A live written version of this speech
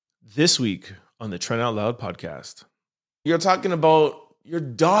This week on the Trent Out Loud podcast, you're talking about your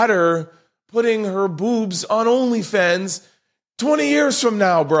daughter putting her boobs on OnlyFans 20 years from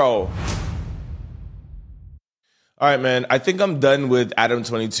now, bro. All right, man, I think I'm done with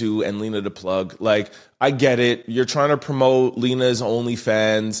Adam22 and Lena the Plug. Like, I get it. You're trying to promote Lena's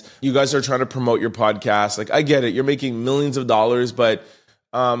OnlyFans. You guys are trying to promote your podcast. Like, I get it. You're making millions of dollars, but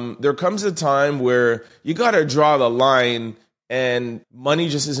there comes a time where you got to draw the line and money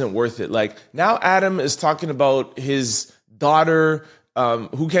just isn't worth it. Like, now Adam is talking about his daughter,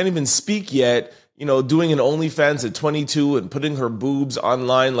 who can't even speak yet, you know, doing an OnlyFans at 22 and putting her boobs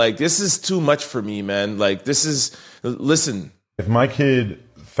online. Like, this is too much for me, man. Like, this is, listen. If my kid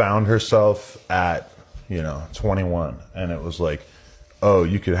found herself at, 21 and it was like, oh,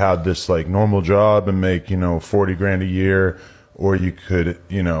 you could have this like normal job and make, 40 grand a year, or you could,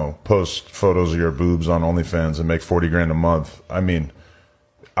 post photos of your boobs on OnlyFans and make 40 grand a month. I mean,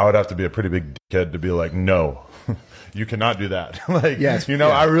 I would have to be a pretty big dickhead to be like, no, you cannot do that. Like, yes, yeah.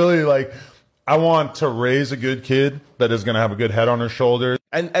 I really I want to raise a good kid that is going to have a good head on her shoulders.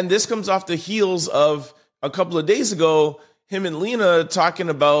 And this comes off the heels of a couple of days ago, him and Lena talking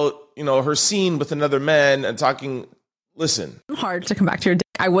about, her scene with another man and talking, listen. Hard to come back to your dick.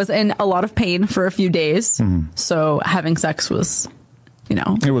 I was in a lot of pain for a few days. So having sex was,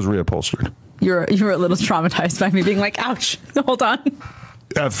 It was reupholstered. You were a little traumatized by me being like, ouch, hold on.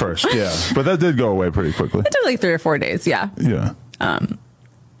 At first, yeah. But that did go away pretty quickly. It took like 3 or 4 days, yeah. Yeah.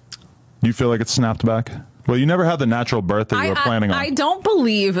 You feel like it snapped back? Well, you never had the natural birth that you were planning on. I don't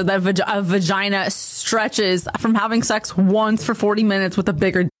believe that a vagina stretches from having sex once for 40 minutes with a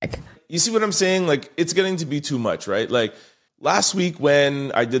bigger dick. You see what I'm saying? Like, it's getting to be too much, right? Like, last week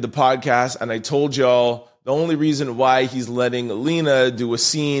when I did the podcast and I told y'all the only reason why he's letting Lena do a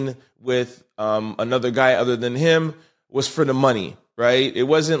scene with another guy other than him was for the money, right? It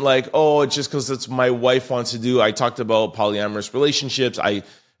wasn't like, oh, it's just because that's my wife wants to do. I talked about polyamorous relationships. I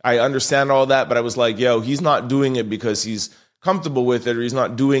understand all that, but I was like, yo, he's not doing it because he's comfortable with it, or he's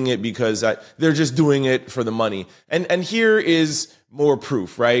not doing it because they're just doing it for the money. And here is more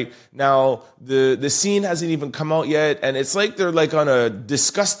proof, right? Now, the scene hasn't even come out yet, and it's like they're like on a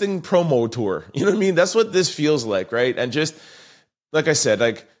disgusting promo tour. You know what I mean? That's what this feels like, right? And just, like I said,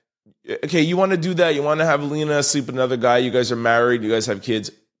 like, okay, you want to do that? You want to have Lena sleep with another guy? You guys are married. You guys have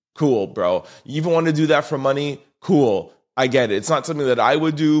kids. Cool, bro. You even want to do that for money? Cool. I get it. It's not something that I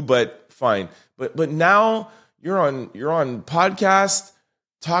would do, but fine. But now you're on podcast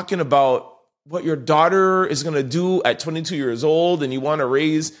talking about what your daughter is going to do at 22 years old, and you want to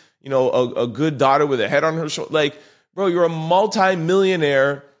raise, a good daughter with a head on her shoulder. Like, bro, you're a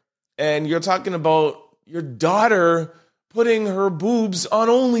multi-millionaire, and you're talking about your daughter putting her boobs on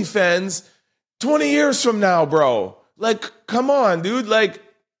OnlyFans 20 years from now, bro. Like, come on, dude. Like,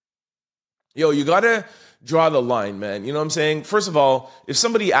 yo, you got to draw the line, man. You know what I'm saying? First of all, if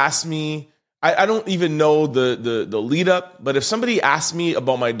somebody asks me, I don't even know the lead up, but if somebody asked me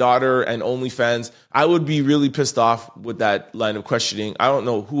about my daughter and OnlyFans, I would be really pissed off with that line of questioning. I don't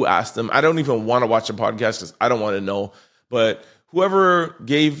know who asked them. I don't even want to watch a podcast because I don't want to know. But whoever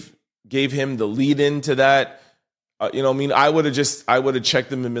gave him the lead into that, I would have checked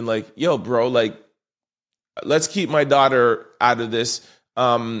them and been like, yo, bro, like, let's keep my daughter out of this. You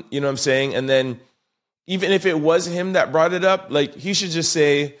know what I'm saying? And then even if it was him that brought it up, like, he should just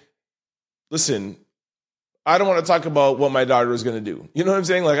say, listen, I don't want to talk about what my daughter is going to do. You know what I'm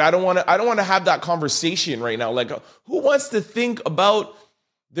saying? Like, I don't want to have that conversation right now. Like, who wants to think about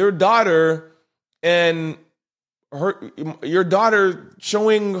their daughter and your daughter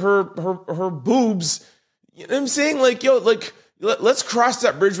showing her boobs? You know what I'm saying? Like, yo, like, let's cross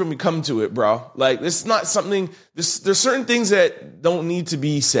that bridge when we come to it, bro. Like, this is not something. There's certain things that don't need to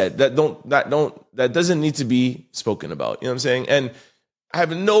be said. That doesn't need to be spoken about. You know what I'm saying? And I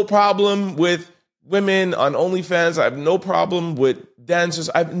have no problem with women on OnlyFans. I have no problem with dancers.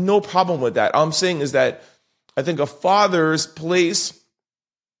 I have no problem with that. All I'm saying is that I think a father's place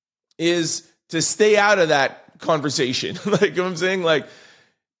is to stay out of that conversation. Like, you know what I'm saying? Like,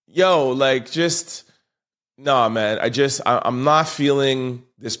 yo, like, just, nah, man. I'm not feeling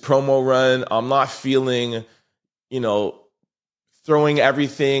this promo run. I'm not feeling, throwing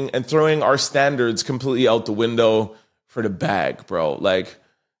everything and throwing our standards completely out the window for the bag, bro. Like,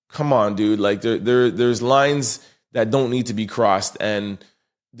 come on, dude. Like, there's lines that don't need to be crossed, and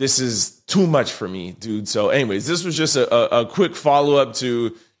this is too much for me, dude. So anyways, this was just a quick follow-up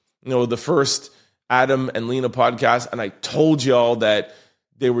to, the first Adam and Lena podcast, and I told y'all that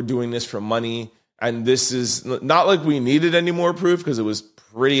they were doing this for money, and this is not like we needed any more proof because it was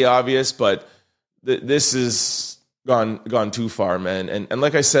pretty obvious, but this is gone too far, man. And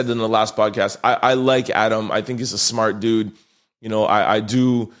like I said in the last podcast, I like Adam. I think he's a smart dude. You know, I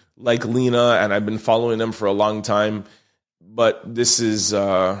do like Lena, and I've been following them for a long time. But this is,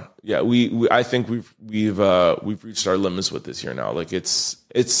 I think we've reached our limits with this here now. Like it's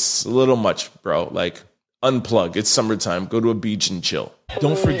a little much, bro. Like unplug. It's summertime. Go to a beach and chill.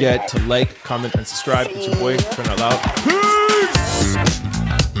 Don't forget to like, comment, and subscribe. It's your boy, Turn Out Loud. Peace!